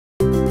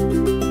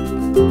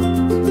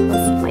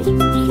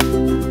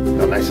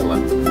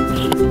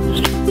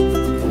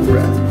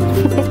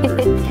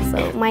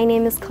My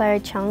name is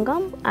Claret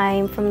Chongum.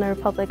 I'm from the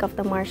Republic of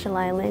the Marshall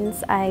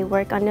Islands. I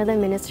work under the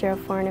Ministry of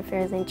Foreign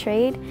Affairs and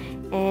Trade,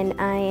 and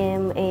I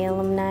am an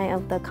alumni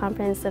of the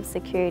Comprehensive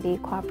Security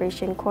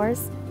Cooperation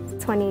course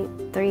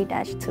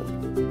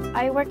 23-2.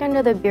 I work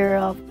under the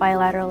Bureau of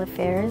Bilateral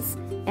Affairs,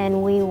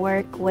 and we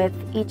work with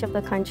each of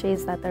the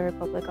countries that the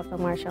Republic of the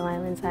Marshall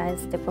Islands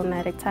has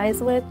diplomatic ties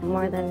with,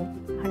 more than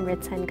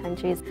 110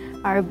 countries.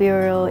 Our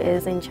bureau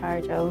is in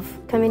charge of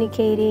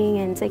communicating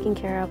and taking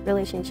care of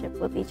relationship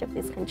with each of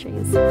these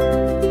countries.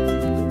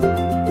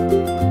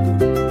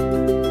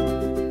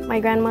 My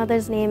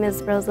grandmother's name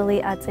is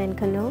Rosalie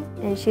Konou,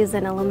 and she's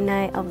an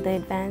alumni of the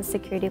Advanced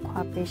Security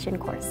Cooperation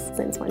course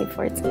in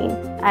 2014.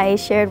 I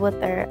shared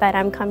with her that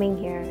I'm coming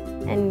here,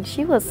 and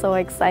she was so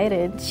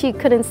excited. She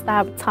couldn't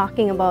stop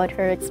talking about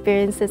her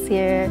experiences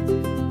here.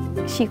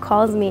 She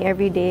calls me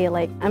every day,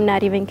 like, I'm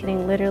not even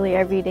kidding, literally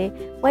every day.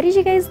 What did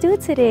you guys do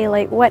today?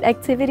 Like, what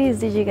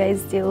activities did you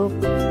guys do?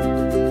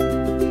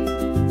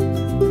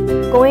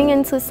 Going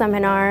into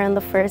seminar on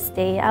the first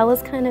day, I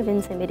was kind of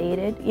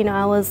intimidated. You know,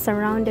 I was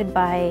surrounded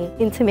by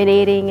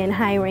intimidating and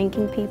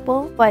high-ranking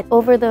people. But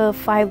over the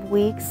 5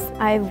 weeks,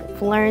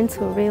 I've learned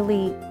to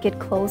really get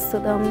close to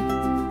them.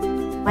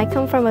 I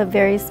come from a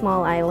very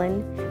small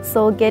island,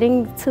 so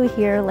getting to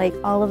hear like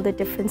all of the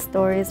different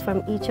stories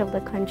from each of the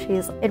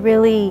countries, it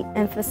really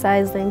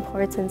emphasized the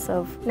importance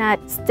of not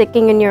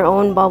sticking in your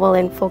own bubble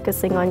and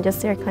focusing on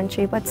just your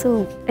country, but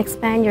to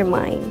expand your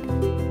mind.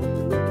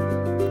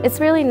 It's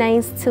really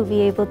nice to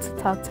be able to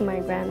talk to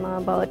my grandma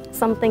about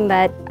something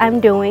that I'm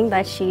doing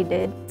that she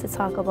did, to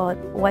talk about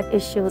what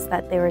issues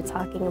that they were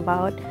talking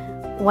about,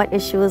 what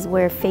issues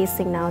we're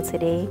facing now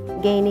today,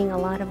 gaining a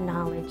lot of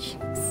knowledge.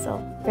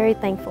 So very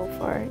thankful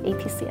for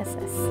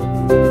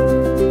APCSS.